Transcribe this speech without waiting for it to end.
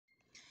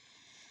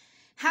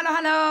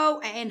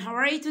هلو and how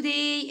are you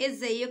today؟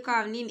 ازيكم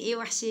عاملين ايه؟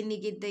 وحشيني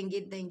جدا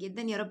جدا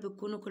جدا، يا رب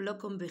تكونوا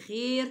كلكم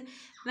بخير.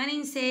 ما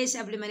ننساش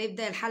قبل ما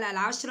نبدأ الحلقة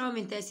العاشرة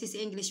من تأسيس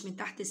انجلش من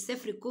تحت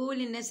الصفر،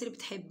 كل الناس اللي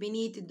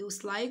بتحبني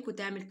تدوس لايك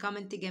وتعمل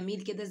كومنت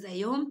جميل كده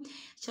زيهم،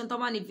 عشان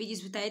طبعا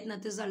الفيديوز بتاعتنا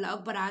تظهر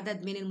لأكبر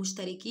عدد من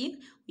المشتركين.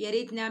 ويا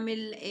ريت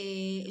نعمل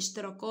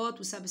اشتراكات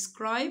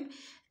وسبسكرايب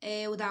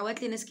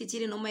ودعوات لناس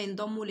كتير ان هم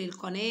ينضموا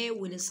للقناة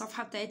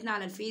وللصفحة بتاعتنا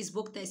على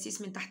الفيسبوك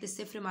تأسيس من تحت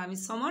الصفر مع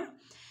ميس سمر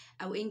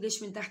او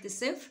انجلش من تحت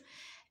الصفر.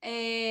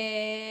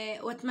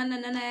 واتمنى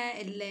ان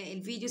انا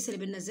الفيديوز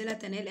اللي بننزلها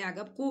تنال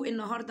اعجابكم.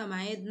 النهارده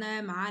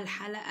معادنا مع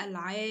الحلقه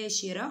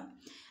العاشره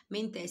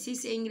من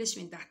تأسيس انجلش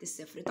من تحت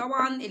الصفر.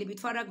 طبعا اللي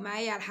بيتفرج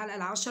معايا على الحلقه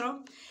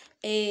العاشره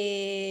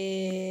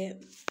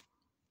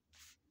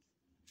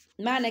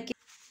معنى كده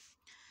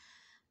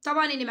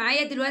طبعا اللي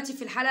معايا دلوقتي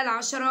في الحلقه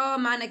العاشره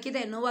معنى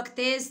كده ان هو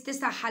اجتاز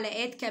 9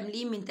 حلقات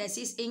كاملين من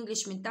تأسيس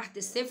انجلش من تحت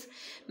الصفر.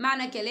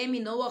 معنى كلامي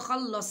ان هو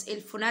خلص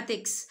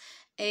الفوناتكس،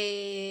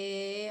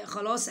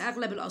 خلاص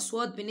اغلب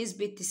الاصوات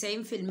بنسبة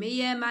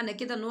 90%. معنى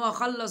كده ان هو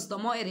خلص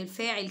ضمائر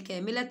الفاعل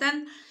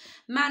كاملة.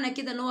 معنى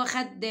كده ان هو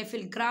خد في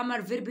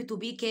الجرامر فيرب تو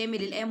بي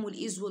كامل، الام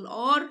والايز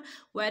والار،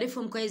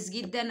 وعرفهم كويس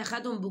جدا.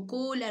 اخدهم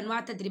بكل انواع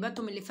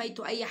تدريباتهم اللي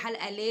فايته اي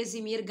حلقة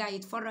لازم يرجع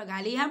يتفرج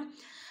عليها،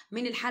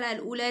 من الحلقة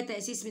الاولى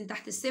تأسيس من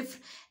تحت الصفر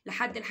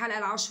لحد الحلقة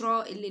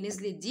العاشرة اللي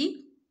نزلت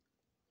دي.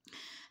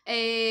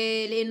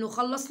 لانه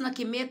خلصنا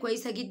كميه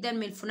كويسه جدا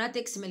من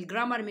الفوناتكس، من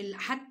الجرامر، من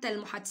حتى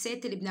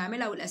المحادثات اللي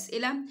بنعملها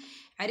والاسئله.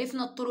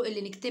 عرفنا الطرق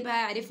اللي نكتبها،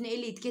 عرفنا ايه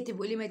اللي يتكتب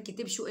وايه اللي ما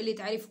يتكتبش، وايه اللي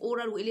يتعرف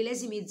اورال وايه اللي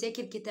لازم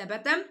يتذاكر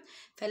كتابه.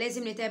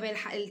 فلازم نتابع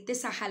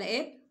ال9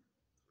 حلقات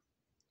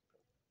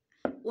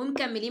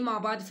ومكملين مع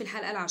بعض في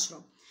الحلقه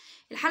العاشره.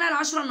 الحلقه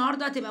العاشره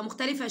النهارده هتبقى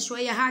مختلفه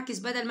شويه. هعكس،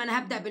 بدل ما انا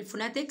هبدا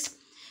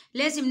بالفوناتكس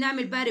لازم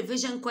نعمل بقى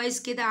ريفيجن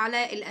كويس كده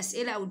على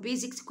الاسئله او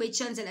البيزكس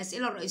كويشنز،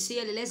 الاسئله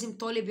الرئيسيه اللي لازم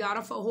طالب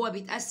يعرفها وهو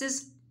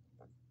بيتاسس،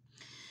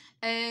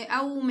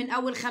 او من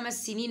اول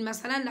 5 سنين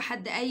مثلا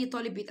لحد اي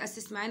طالب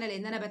بيتاسس معانا،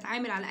 لان انا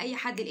بتعامل على اي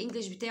حد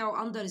الانجليش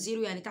بتاعه اندر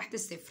زيرو يعني تحت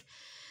الصفر.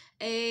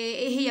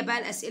 ايه هي بقى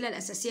الاسئله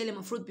الاساسيه اللي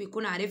المفروض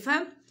بيكون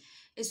عارفها؟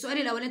 السؤال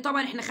الاولاني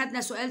طبعا احنا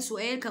خدنا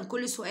سؤال كان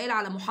كل سؤال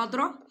على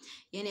محاضره،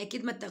 يعني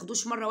اكيد ما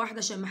تاخدوش مره واحده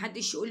عشان ما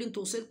حدش يقول لي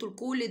انتوا وصلتوا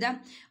لكل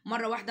ده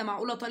مره واحده،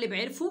 معقوله طالب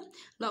عرفه؟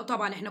 لا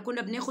طبعا، احنا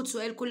كنا بناخد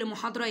سؤال كل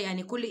محاضره،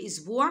 يعني كل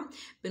اسبوع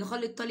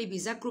بنخلي الطالب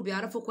يذاكروا،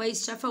 بيعرفوا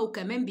كويس شفا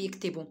وكمان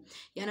بيكتبوا.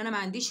 يعني انا ما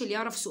عنديش اللي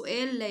يعرف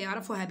سؤال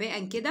يعرفه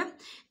هباء كده،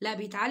 لا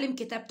بيتعلم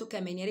كتابته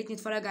كمان. يا ريت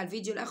نتفرج على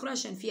الفيديو الاخر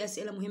عشان في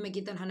اسئله مهمه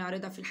جدا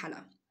هنعرضها في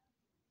الحلقه.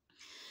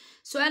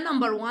 سؤال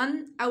نمبر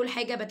 1، اول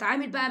حاجه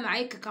بتعامل بقى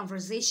معاك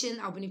ككونفرزيشن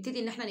او بنبتدي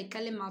ان احنا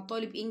نتكلم مع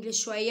الطالب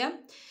انجلش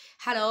شويه.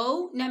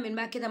 هلو، نعمل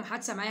بقى كده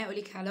محادثه معايا، اقول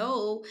لك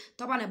هلو.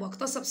 طبعا ابقى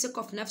اكتسب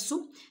ثقه في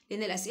نفسه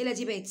لان الاسئله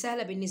دي بقت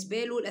سهله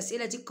بالنسبه له،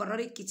 الاسئله دي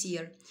اتكررت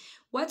كتير.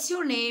 What's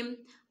your name؟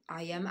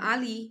 I am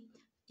Ali.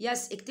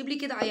 يس، اكتب لي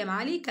كده I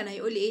am Ali. كان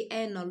هيقول لي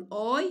ايه؟ انا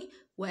الاي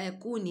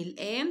واكون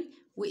الام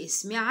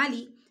واسمي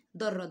علي،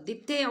 ده الرد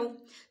بتاعه.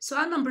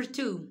 سؤال نمبر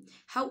 2،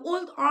 how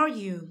old are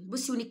you؟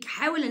 بصي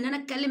ونحاول ان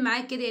انا اتكلم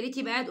معاه كده، يا ريت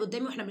يبقى قاعد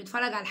قدامي واحنا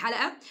بنتفرج على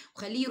الحلقه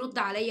وخليه يرد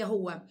عليا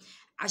هو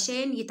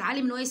عشان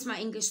يتعلم ان هو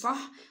يسمع انجلش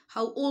صح.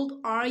 how old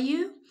are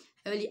you؟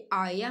 هيقول لي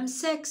I am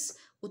 6،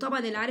 وطبعا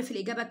اللي عارف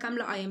الاجابه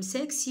كامله I am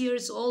 6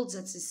 years old.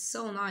 That's so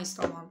nice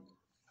طبعا.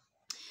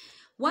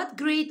 What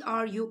grade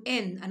are you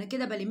in؟ أنا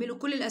كده بلم له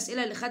كل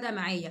الأسئلة اللي خدها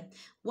معايا.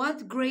 What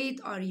grade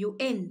are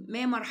you in؟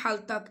 ما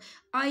مرحلتك؟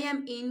 I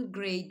am in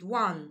grade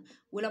 1.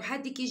 ولو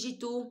حد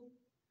KG2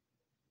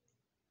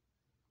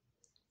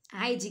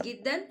 عادي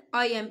جدا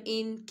I am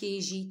in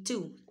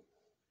KG2.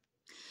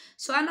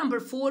 سؤال نمبر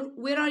 4،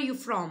 where are you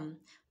from؟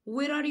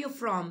 Where are you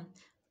from؟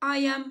 I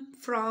am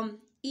from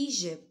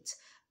Egypt.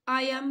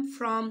 I am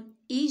from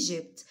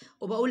Egypt.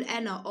 وبقول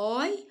أنا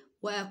I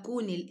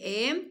وأكون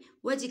الآن،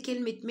 وادي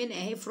كلمة من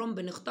أهي from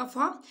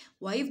بنخطفها،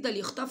 وهيفضل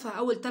يخطفها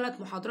أول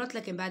 3 محاضرات،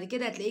 لكن بعد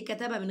كده هتلاقيه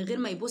كتبها من غير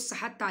ما يبص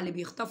حتى على اللي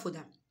بيخطفه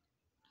ده.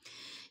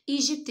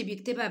 ايجيبت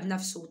بيكتبها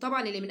بنفسه.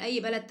 طبعا اللي من اي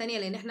بلد تانية،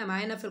 لان احنا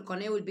معانا في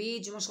القناه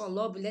والبيج ما شاء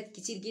الله بلاد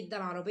كتير جدا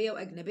عربيه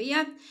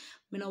واجنبيه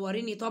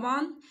منوريني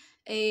طبعا،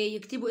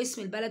 يكتبوا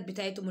اسم البلد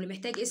بتاعتهم، واللي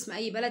محتاج اسم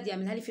اي بلد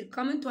يعملها لي في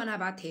الكومنت وانا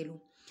هبعتها له.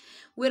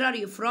 Where are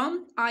you from؟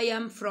 I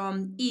am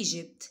from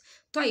Egypt.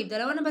 طيب ده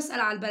لو انا بسأل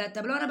على البلد.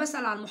 طب لو انا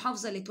بسأل على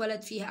المحافظه اللي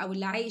اتولد فيها او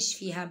اللي عايش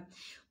فيها،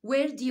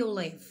 Where do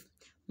you live؟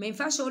 ما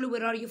ينفعش اقول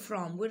where are you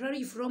from. Where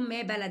are you from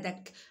ما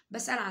بلدك،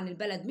 بسأل عن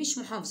البلد مش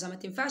محافظه، ما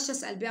تنفعش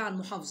اسأل بيها عن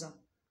محافظه.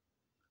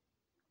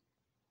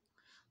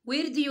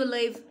 Where do you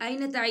live؟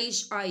 أين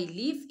تعيش؟ I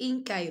live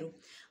in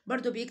Cairo.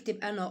 برضو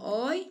بيكتب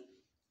أنا I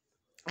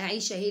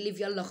عايشة هي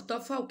live، يلا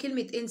اخطفها،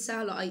 وكلمة in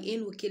سهلة I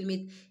in،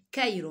 وكلمة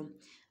كايرو.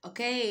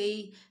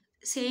 أوكي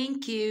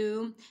thank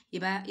you.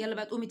 يبقى يلا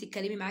بقى تقومي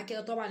تتكلمي معاه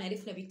كده. طبعا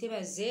عرفنا بيكتبها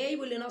ازاي،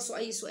 واللي ناقصه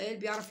أي سؤال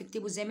بيعرف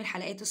يكتبه ازاي من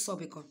الحلقات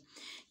السابقة.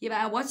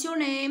 يبقى what's your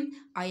name؟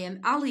 I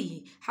am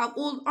Ali. How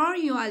old are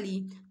you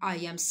Ali؟ I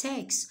am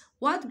 6.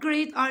 What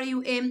grade are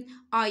you in؟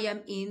 I am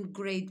in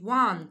grade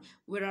 1.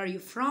 Where are you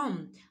from؟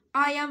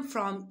 I am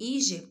from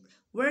Egypt.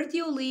 Where do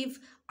you live؟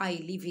 I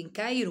live in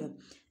Cairo.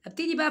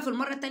 ابتدي بقى في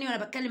المره التانية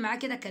وانا بتكلم معاه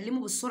كده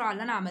اكلمه بالسرعه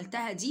اللي انا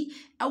عملتها دي.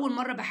 اول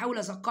مره بحاول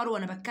اذكره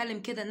وانا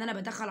بتكلم كده ان انا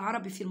بدخل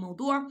عربي في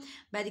الموضوع،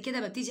 بعد كده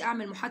ببتدي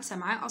اعمل محادثه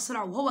معاه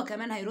اسرع وهو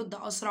كمان هيرد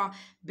اسرع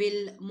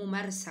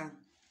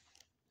بالممارسه.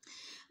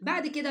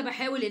 بعد كده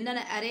بحاول ان انا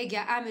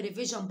اراجع اعمل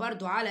ريفيجن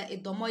برضو على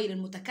الضمائر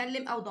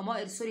المتكلم او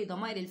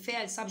ضمائر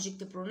الفعل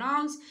subject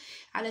pronouns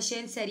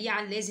علشان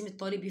سريعا لازم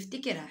الطالب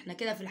يفتكرها. احنا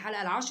كده في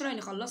الحلقه العاشرة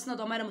يعني خلصنا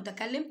ضمائر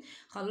متكلم،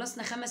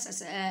 خلصنا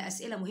 5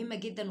 اسئله مهمه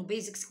جدا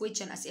وبيزكس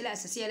كويشن، اسئله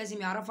اساسيه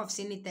لازم يعرفها في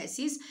سن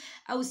التاسيس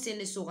او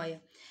السن الصغير.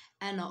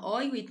 انا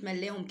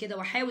ويتملاهم كده،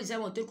 واحاول زي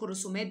ما قلت لكم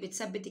الرسومات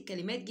بتثبت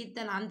الكلمات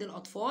جدا عند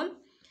الاطفال.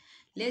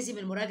 لازم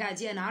المراجعه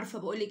دي انا عارفه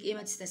بقول لك ايه،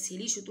 ما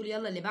تستسهليش وتقول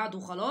يلا اللي بعده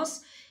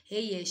وخلاص.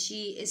 هي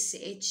شي اس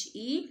اتش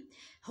اي،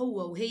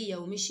 هو وهي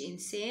ومش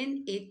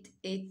انسان،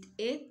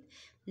 ات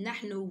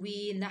نحن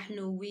وي نحن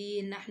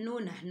وي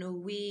نحن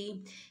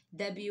وي،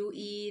 دبليو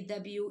اي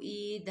دبليو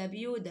اي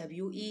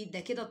دبليو اي. ده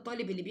كده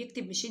الطالب اللي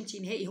بيكتب مش انتي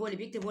نهائي، هو اللي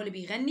بيكتب هو اللي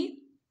بيغني.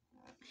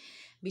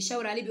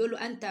 بيشاور عليه بيقول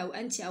له انت او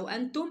انت او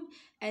انتم،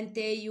 انت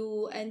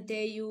يو انت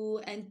يو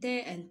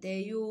انت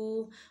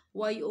يو،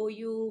 واي او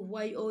يو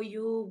واي او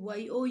يو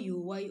واي او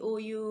يو واي او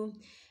يو،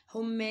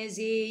 هم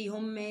زي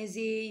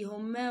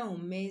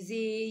هم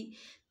زي.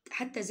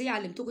 حتى زي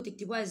علمتكم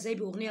تكتبوها ازاي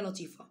باغنيه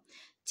لطيفه.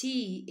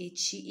 تي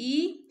اتش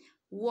اي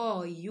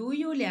واي يو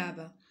يو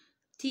لعبه،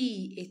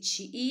 تي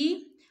اتش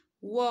اي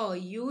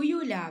واي يو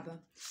يو لعبه.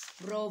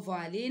 برافو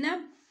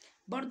علينا.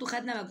 برضو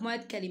خدنا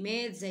مجموعة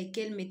كلمات زي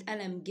كلمة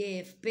قلم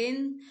جاف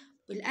بن،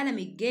 والقلم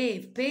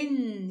الجاف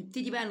بن.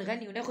 نبتدي بقى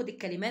نغني وناخد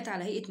الكلمات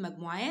على هيئة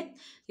مجموعات.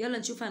 يلا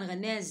نشوف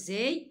هنغنيها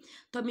ازاي.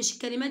 طب مش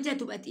الكلمات دي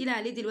هتبقى تقيلة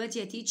عليه دلوقتي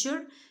يا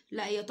تيتشر؟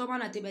 لا، هي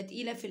طبعا هتبقى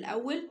تقيلة في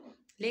الأول،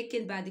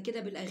 لكن بعد كده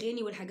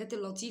بالأغاني والحاجات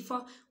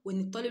اللطيفة وإن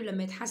الطالب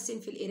لما يتحسن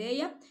في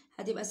القراية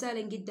هتبقى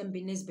سهلا جدا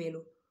بالنسبة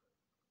له.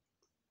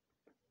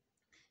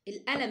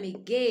 القلم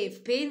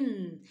الجاف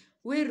بن،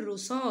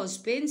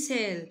 والرصاص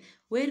بنسل،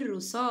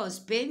 والرصاص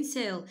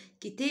بنسل.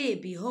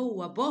 كتابي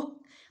هو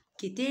بوك،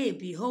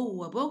 كتابي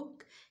هو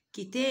بوك،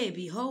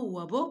 كتابي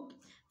هو بوك.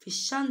 في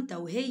الشنطة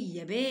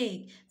وهي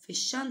باج، في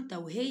الشنطة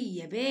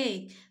وهي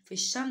باج، في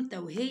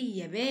الشنطة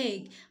وهي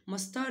باج.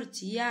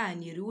 مسطرتي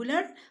يعني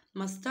رولر،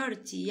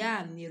 مسطرتي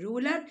يعني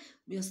رولر،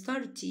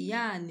 مسطرتي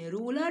يعني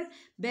رولر.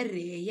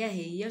 بالرية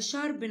هي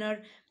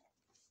شاربنر.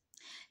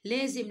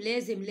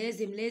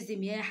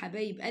 لازم يا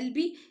حبايب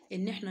قلبي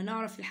ان احنا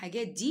نعرف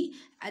الحاجات دي.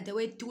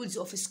 ادوات تولز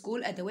اوف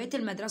سكول، ادوات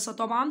المدرسه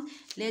طبعا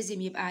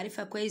لازم يبقى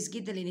عارفها كويس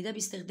جدا لان ده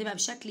بيستخدمها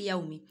بشكل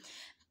يومي.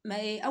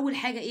 اول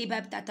حاجه ايه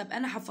بقى طب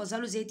انا حفظها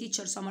له زي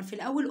تيتشر سمر. في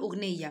الاول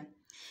اغنيه،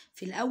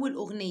 في الاول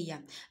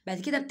اغنيه،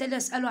 بعد كده ابتدي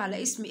اساله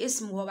على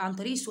اسم وهو عن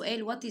طريق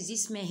سؤال وات از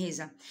ذيس، ما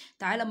هذا.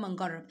 تعال اما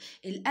نجرب.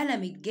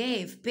 القلم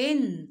الجاف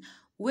بن،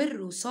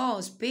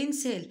 والرصاص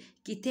بنسل.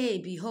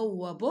 كتابي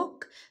هو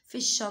بوك، في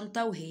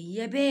الشنطة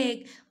وهي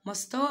باج.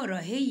 مسطرة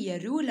هي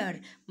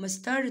رولر،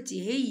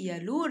 مسطرتي هي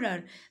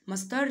لورر،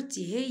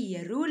 مسطرتي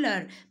هي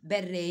رولر.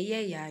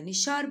 براية يعني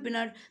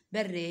شاربنر،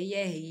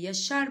 براية هي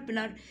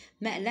الشاربنر.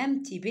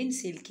 مقلمتي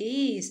بنسل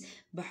كيس،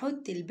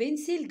 بحط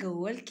البنسل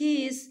جوه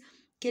الكيس.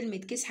 كلمة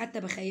كيس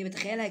حتى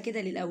بتخيلها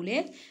كده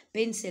للأولاد.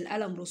 بنسل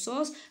قلم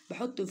رصاص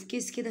بحطه في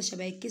كيس كده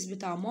شبه الكيس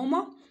بتاع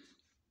ماما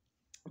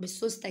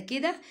بالسوسته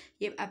كده،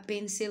 يبقى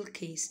بنسل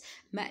كيس.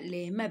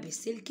 مقلمة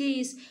بنسل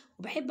كيس.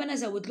 وبحب انا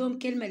ازود لهم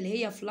كلمه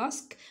اللي هي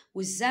فلاسك،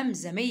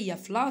 والزمزميه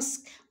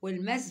فلاسك،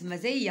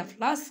 والمزمزيه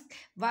فلاسك.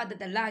 بعد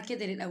ادلعها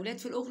كده للاولاد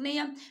في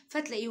الاغنيه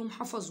فتلاقيهم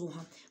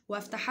حفظوها.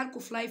 وهفتحها لكم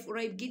في لايف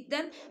قريب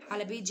جدا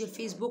على بيج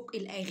الفيسبوك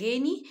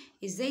الاغاني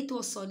ازاي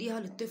توصليها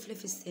للطفل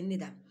في السن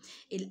ده.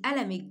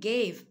 القلم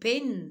الجاف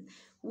بن،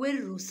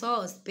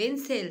 والرصاص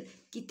بنسل.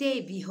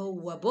 كتابي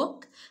هو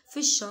بوك، في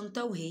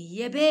الشنطة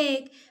وهي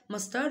باج.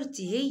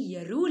 مسطرتي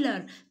هي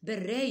رولر،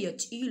 براية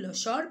تقيلة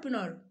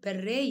شاربنر،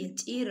 براية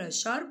تقيلة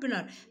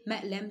شاربنر.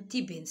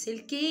 مقلمتي بنسل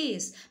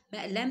كيس،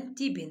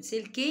 مقلمتي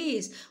بنسل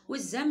كيس.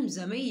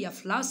 والزمزمية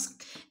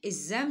فلاسك،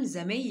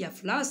 الزمزمية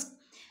فلاسك.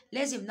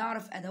 لازم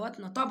نعرف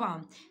أدواتنا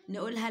طبعا،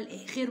 نقولها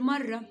لآخر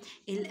مرة.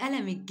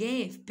 القلم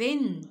الجاف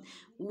بن،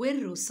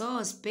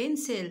 والرصاص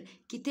بنسل.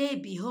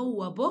 كتابي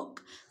هو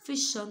بوك، في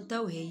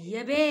الشنطة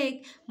وهي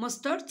باج.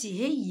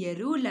 مسطرتي هي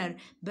رولر،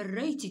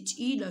 برايتي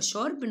تقيلة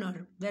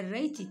شاربنر،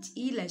 برايتي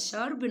تقيلة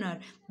شاربنر،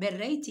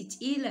 برايتي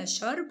تقيلة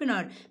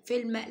شاربنر. في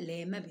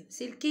المقلمة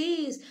بنسل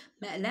كيس،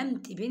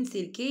 مقلمتي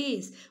بنسل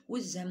كيس.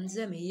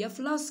 والزمزمية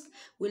فلاسك،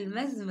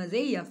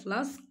 والمزمزية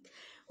فلاسك.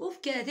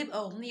 وبكده تبقى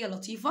أغنية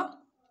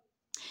لطيفة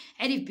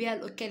عرف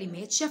بيها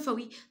الكلمات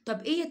شفوي.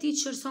 طب ايه يا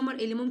تيتشر سمر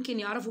اللي ممكن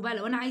يعرفوا بقى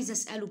لو انا عايزه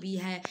اساله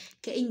بيها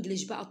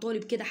كانجلش بقى،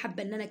 طالب كده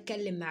حابه ان انا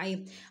اتكلم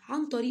معاه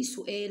عن طريق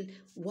سؤال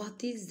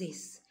what is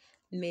this،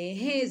 ما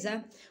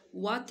هذا.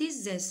 what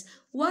is this،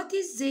 what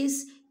is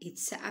this.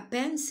 it's a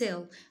pencil.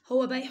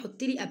 هو بقى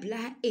يحط لي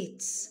قبلها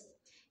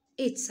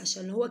it's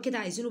عشان هو كده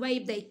عايزينه بقى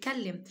يبدأ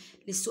يتكلم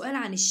للسؤال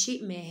عن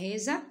الشيء ما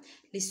هذا،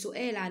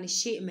 للسؤال عن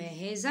الشيء ما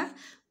هذا.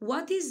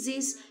 what is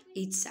this،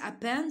 it's a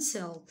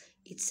pencil،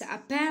 it's a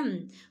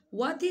pen.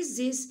 what is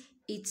this،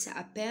 it's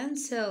a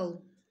pencil.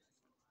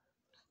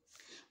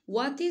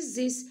 What is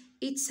this?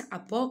 It's a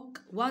book.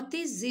 What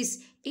is this?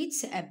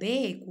 It's a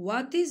bag.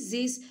 What is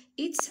this?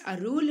 It's a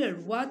ruler.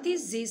 What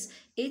is this?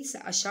 It's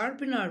a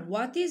sharpener.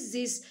 What is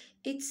this?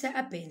 It's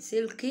a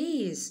pencil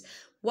case.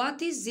 What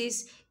is this?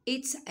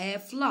 It's a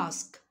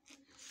flask.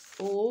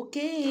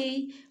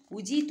 اوكي،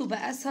 ودي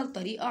تبقى اسهل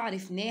طريقة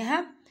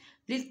عرفناها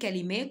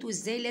للكلمات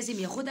وازاي لازم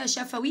ياخدها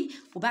شفوي،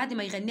 وبعد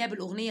ما يغنيها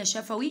بالاغنيه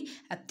شفوي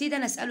ابتدي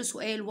انا اساله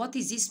سؤال وات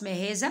از ذيس، ما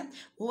هذا،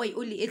 وهو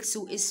يقول لي اتس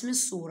واسم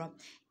الصوره.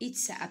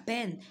 اتس ا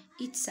بن،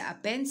 اتس ا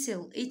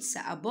بنسل، اتس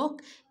ا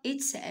بوك،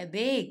 اتس ا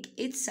باج،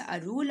 اتس ا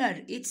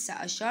رولر، اتس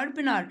ا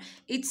شاربنر،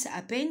 اتس ا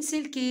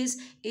بنسل كيس،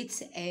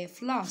 اتس ا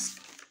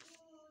فلاسك.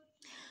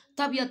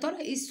 طب يا ترى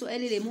ايه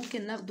السؤال اللي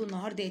ممكن ناخده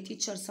النهارده يا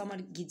تيتشر سمر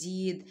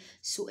جديد؟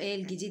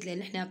 سؤال جديد،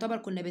 لان احنا يعتبر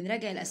كنا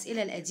بنراجع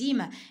الاسئله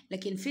القديمه،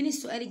 لكن فين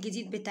السؤال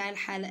الجديد بتاع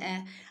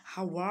الحلقه؟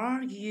 How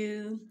are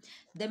you؟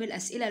 ده من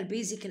الاسئله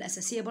البيزك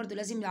الاساسيه برضو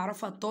لازم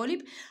يعرفها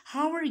الطالب.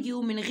 How are you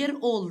من غير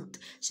old،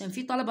 عشان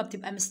في طلبه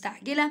بتبقى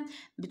مستعجله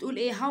بتقول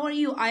ايه How are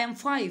you؟ I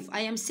am 5،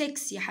 I am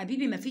 6. يا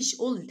حبيبي مفيش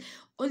old،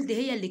 old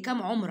هي اللي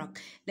كام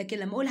عمرك. لكن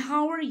لما اقول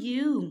How are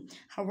you؟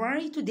 How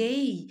are you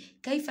today؟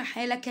 كيف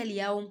حالك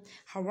اليوم؟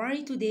 How are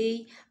you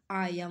today؟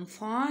 I am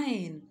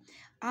fine.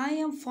 I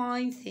am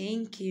fine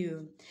thank you.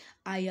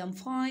 I am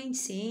fine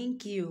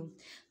thank you.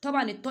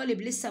 طبعا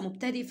الطالب لسه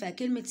مبتدئ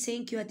فكلمة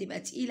thank you هتبقى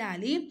تقيلة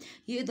عليه،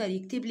 يقدر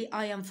يكتب لي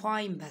I am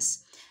fine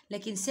بس،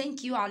 لكن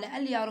thank you على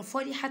الأقل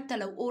يعرفها لي حتى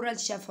لو oral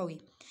شفوي.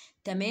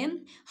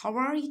 تمام؟ How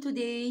are you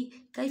today؟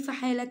 كيف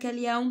حالك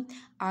اليوم؟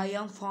 I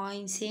am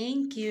fine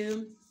thank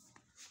you.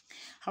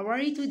 How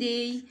are you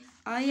today?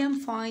 I am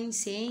fine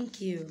thank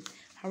you.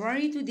 How are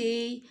you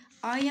today?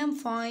 I am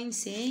fine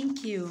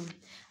thank you.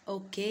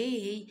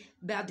 اوكي،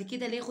 بعد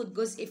كده ناخد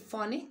جزء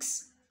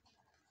phonics،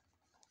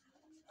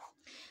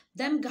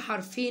 دمج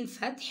حرفين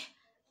فتح.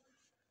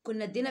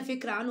 كنا ادينا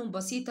فكره عنهم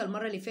بسيطه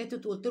المره اللي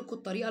فاتت وقلت لكم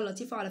الطريقه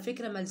اللطيفه. على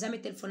فكره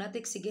ملزمه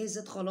الفوناتكس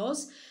جهزت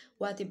خلاص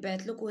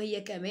وهتبعت لكم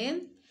هي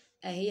كمان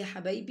اهي يا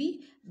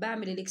حبايبي.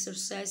 بعمل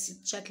الاكسرسايز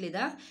بالشكل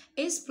ده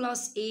S plus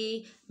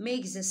A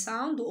makes the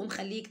sound، وقوم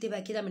خليه يكتبها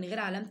كده من غير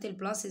علامه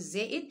البلس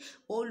الزائد،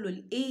 واقول له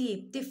الاي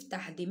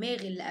بتفتح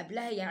دماغ اللي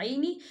قبلها يا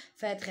عيني،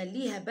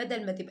 فهتخليها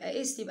بدل ما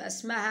تبقى اس تبقى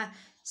اسمها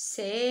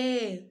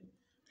سي.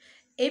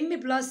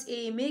 M plus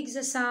A makes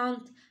the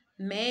sound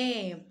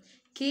ما.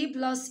 K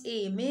plus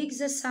A makes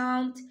the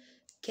sound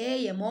K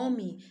يا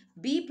مامي.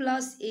 B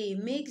plus A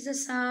makes the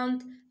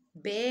sound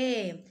ب.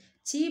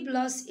 T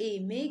plus A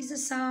makes the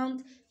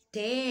sound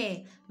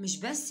تا. مش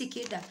بس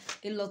كده،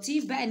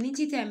 اللطيف بقى ان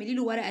انتي تعملي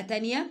له ورقة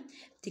تانية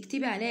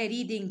تكتبي عليها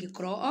reading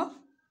قراءة،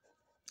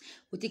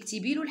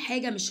 وتكتبي له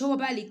الحاجة، مش هو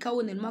بقى اللي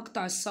يكون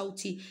المقطع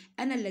الصوتي،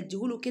 انا اللي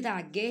اديهوله كده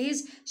على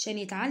الجاهز عشان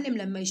يتعلم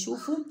لما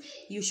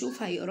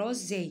يشوف هيقراه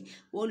ازاي.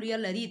 واقول له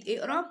يلا ريد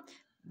اقرا.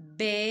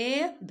 ب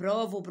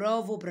برافو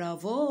برافو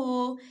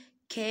برافو.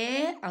 ك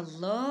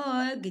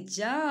الله جود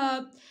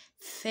جاب.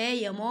 ف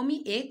يا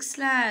مامي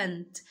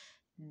اكسلنت.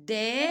 د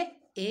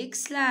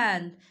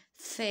اكسلنت.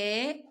 ف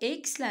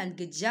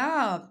اكسلنت جود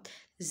جاب.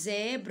 ز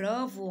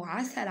برافو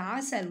عسل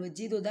عسل،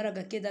 واديله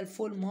درجة كده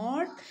الفول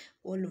مارك.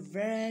 قول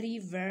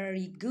very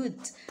very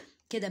good.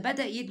 كده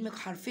بدأ يدمج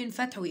حرفين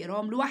فتح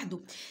ويقراهم لوحده.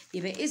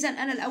 يبقى إذا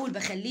أنا الأول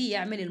بخليه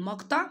يعمل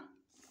المقطع،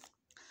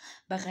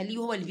 بخليه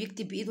هو اللي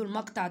بيكتب بإيده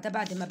المقطع ده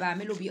بعد ما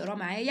بعمله بيقراه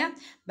معايا،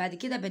 بعد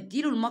كده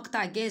بديله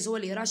المقطع الجاهز هو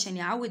اللي يقراه عشان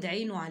يعود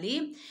عينه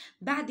عليه.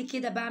 بعد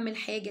كده بعمل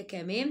حاجة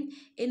كمان،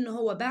 إن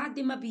هو بعد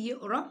ما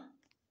بيقرا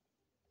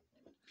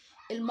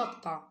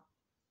المقطع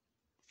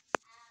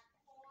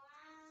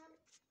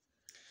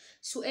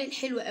سؤال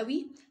حلو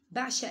قوي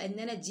بعشق ان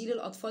انا اديه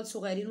للاطفال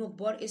صغيرين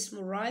وكبار،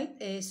 اسمه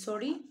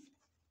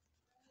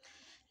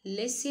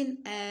listen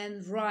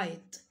and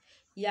write،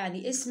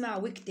 يعني اسمع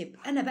واكتب.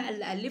 انا بقى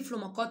اللي الف له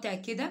مقاطع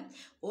كده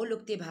واقول له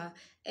اكتبها.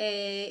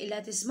 اللي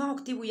هتسمعه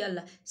اكتبه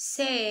يلا.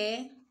 س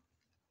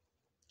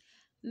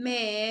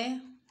ما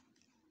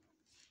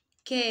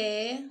ك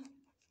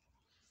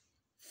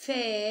ف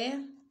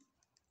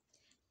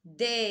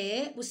د.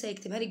 بص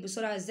هيكتبها لك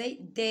بسرعه ازاي.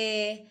 د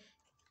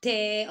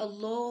تا.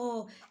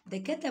 الله، ده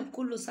كتب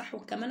كله صح،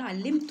 وكمان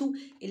علمته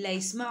اللي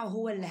هيسمعه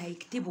هو اللي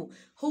هيكتبه،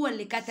 هو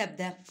اللي كتب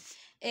ده.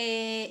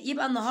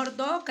 يبقى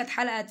النهارده كانت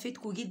حلقه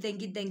تفيدكم جدا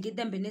جدا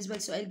جدا بالنسبه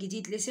لسؤال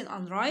جديد listen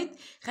and write.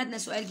 خدنا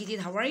سؤال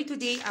جديد how are you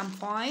today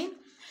I'm fine.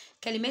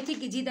 الكلمات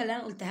الجديده اللي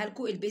انا قلتها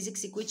لكم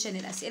البيزكس كويشن،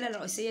 الاسئله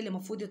الرئيسيه اللي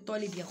المفروض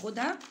الطالب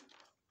ياخدها.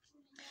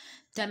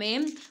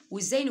 تمام،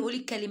 وازاي نقول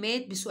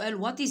الكلمات بسؤال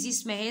وات از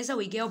اسم هذا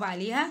ويجاوب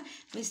عليها.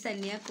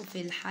 مستنياكم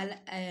في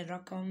الحلقه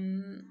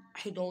رقم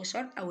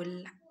 11 او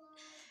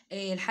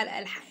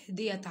الحلقه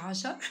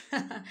 11.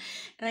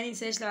 ما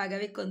ننساش لو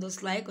عجبتكم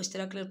ندوس لايك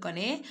واشتراك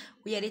للقناه،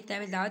 ويا ريت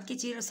نعمل دعوات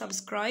كتير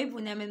وسبسكرايب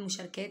ونعمل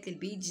مشاركات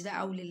للبيج ده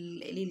او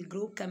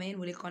للجروب كمان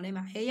وللقناه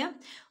معايا.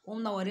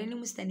 ومنوريني،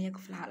 مستنياكم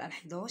في الحلقه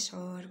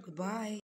 11. جود باي.